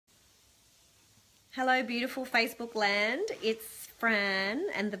Hello, beautiful Facebook land. It's Fran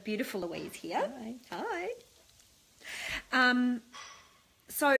and the beautiful Louise here. Hi. Hi.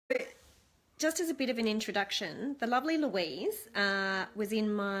 So, just as a bit of an introduction, the lovely Louise was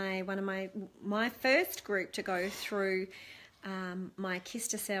in one of my first group to go through my Kiss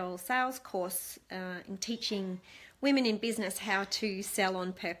to Sell sales course in teaching women in business how to sell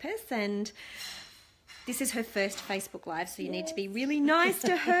on purpose. And this is her first Facebook Live, so you need to be really nice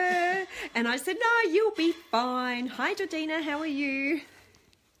to her. And I said, no, you'll be fine. Hi, Jordina, how are you?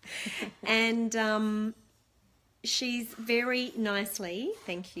 And she's very nicely,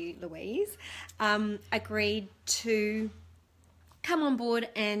 thank you, Louise, agreed to come on board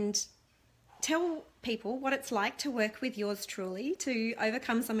and tell people what it's like to work with yours truly to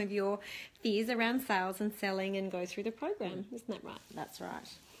overcome some of your fears around sales and selling and go through the program. Isn't that right? That's right.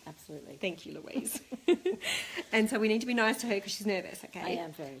 Absolutely. Thank you, Louise. And so we need to be nice to her because she's nervous, okay? I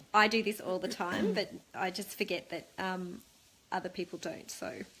am very. I do this all the time, but I just forget that other people don't.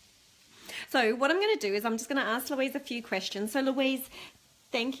 So what I'm going to do is I'm just going to ask Louise a few questions. So, Louise,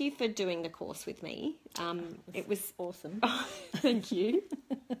 thank you for doing the course with me. It was awesome. Thank you.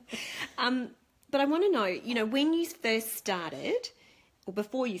 But I want to know, when you first started, or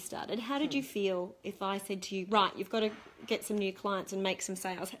before you started, how did you feel if I said to you, right, you've got to get some new clients and make some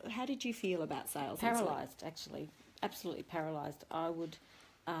sales? How did you feel about sales? Paralyzed, actually. Absolutely paralyzed. I would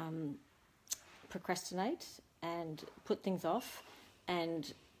procrastinate and put things off,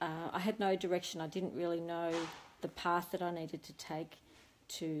 and I had no direction. I didn't really know the path that I needed to take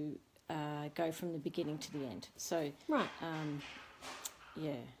to go from the beginning to the end. So, right.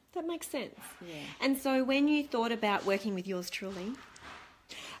 Yeah. That makes sense. Yeah. And so when you thought about working with yours truly,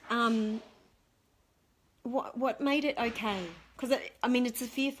 what made it okay? Because, it's a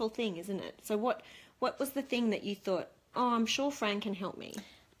fearful thing, isn't it? So what was the thing that you thought, oh, I'm sure Fran can help me?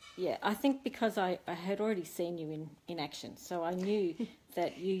 Yeah, I think because I had already seen you in action. So I knew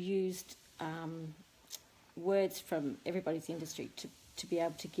that you used words from everybody's industry to be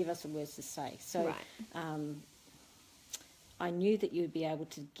able to give us the words to say. So right. I knew that you would be able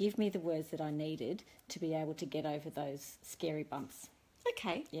to give me the words that I needed to be able to get over those scary bumps.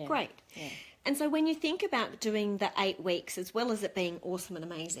 Okay, yeah. Great. Yeah. And so when you think about doing the 8 weeks, as well as it being awesome and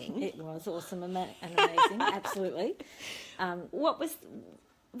amazing... It was awesome and amazing, absolutely. Is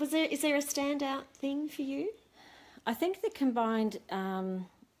there a standout thing for you? I think that combined,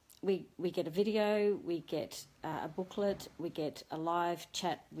 we get a video, we get a booklet, we get a live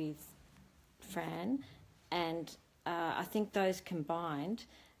chat with Fran, and I think those combined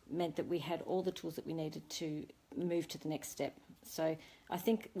meant that we had all the tools that we needed to move to the next step. So I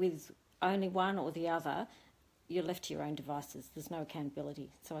think with only one or the other, you're left to your own devices. There's no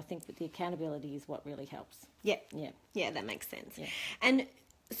accountability. So I think that the accountability is what really helps. Yeah. Yeah. Yeah, that makes sense. Yeah. And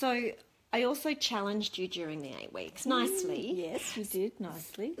so I also challenged you during the 8 weeks, nicely. Yes, you did,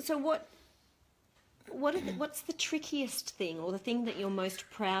 nicely. So what's the trickiest thing, or the thing that you're most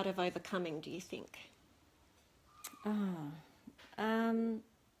proud of overcoming, do you think?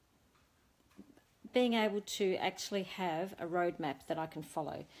 Being able to actually have a roadmap that I can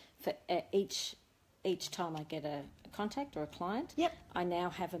follow for each time I get a contact or a client. Yep. I now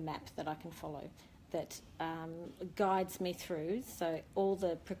have a map that I can follow that guides me through, so all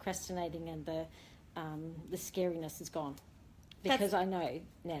the procrastinating and the scariness is gone because I know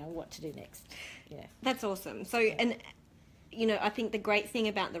now what to do next. Yeah. That's awesome. So, and I think the great thing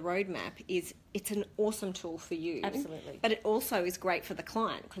about the roadmap is it's an awesome tool for you. Absolutely. But it also is great for the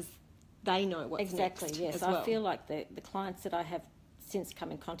client because they know what's exactly, next. Yes. As well. I feel like the clients that I have since come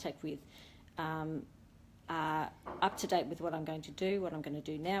in contact with are up to date with what I'm going to do, what I'm going to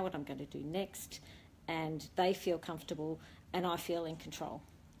do now, what I'm going to do next, and they feel comfortable and I feel in control.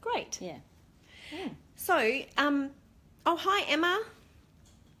 Great. Yeah. So, hi Emma.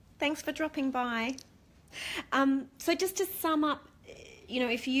 Thanks for dropping by. So just to sum up,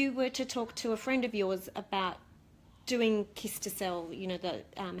 if you were to talk to a friend of yours about doing Kiss to Sell, the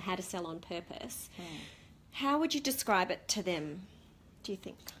how to sell on purpose, how would you describe it to them, do you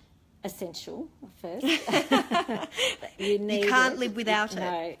think? Essential first. You can't live without it.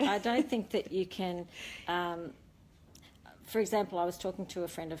 No, I don't think that you can. For example, I was talking to a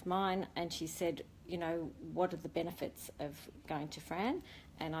friend of mine and she said, what are the benefits of going to Fran?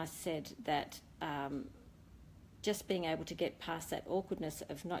 And I said that just being able to get past that awkwardness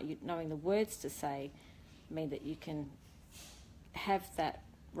of not knowing the words to say mean that you can have that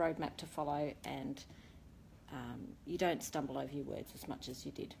roadmap to follow and you don't stumble over your words as much as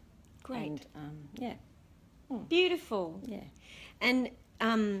you did. Great. And, Beautiful. Yeah. And,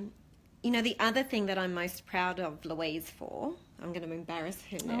 the other thing that I'm most proud of Louise for, I'm going to embarrass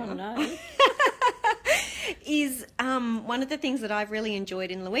her now. Oh, no. is one of the things that I've really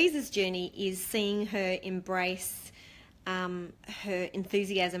enjoyed in Louise's journey is seeing her embrace her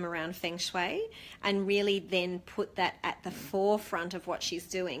enthusiasm around Feng Shui and really then put that at the forefront of what she's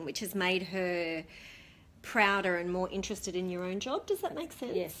doing, which has made her prouder and more interested in your own job. Does that make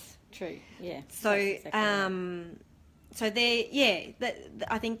sense? Yes, true. Yeah. So, exactly right. so there, yeah,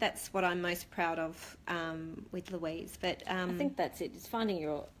 I think that's what I'm most proud of with Louise. But I think that's it. It's finding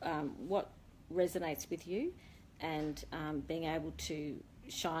your what resonates with you, and being able to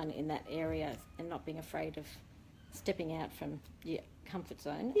shine in that area and not being afraid of stepping out from your comfort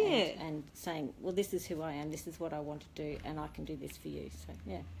zone and saying, well, this is who I am, this is what I want to do, and I can do this for you. So,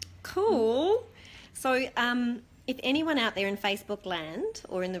 yeah. Cool. So if anyone out there in Facebook land,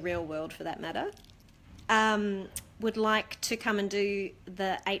 or in the real world for that matter, would like to come and do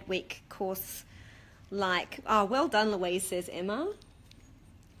the 8-week course, well done, Louise, says Emma.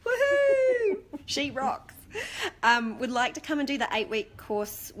 Woohoo! She rocks. Would like to come and do the 8-week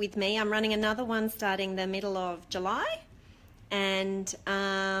course with me. I'm running another one starting the middle of July, and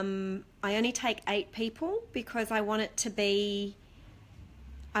I only take 8 people because I want it to be,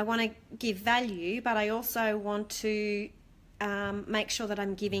 I want to give value, but I also want to make sure that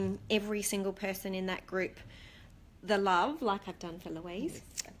I'm giving every single person in that group the love, like I've done for Louise.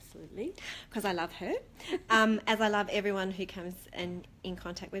 Yes, absolutely. Because I love her, as I love everyone who comes in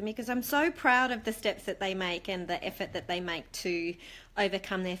contact with me, because I'm so proud of the steps that they make and the effort that they make to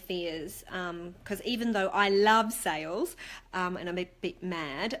overcome their fears. Because even though I love sales and I'm a bit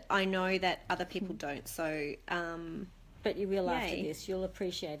mad, I know that other people don't. So, but you will after this. You'll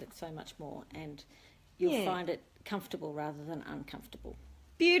appreciate it so much more, and you'll find it comfortable rather than uncomfortable.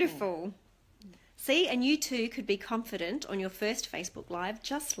 Beautiful. Yeah. See, and you too could be confident on your first Facebook Live,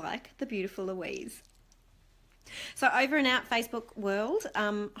 just like the beautiful Louise. So over and out, Facebook world.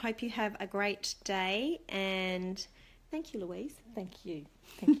 Hope you have a great day, and thank you, Louise. Thank you.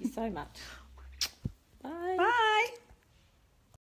 Thank you so much.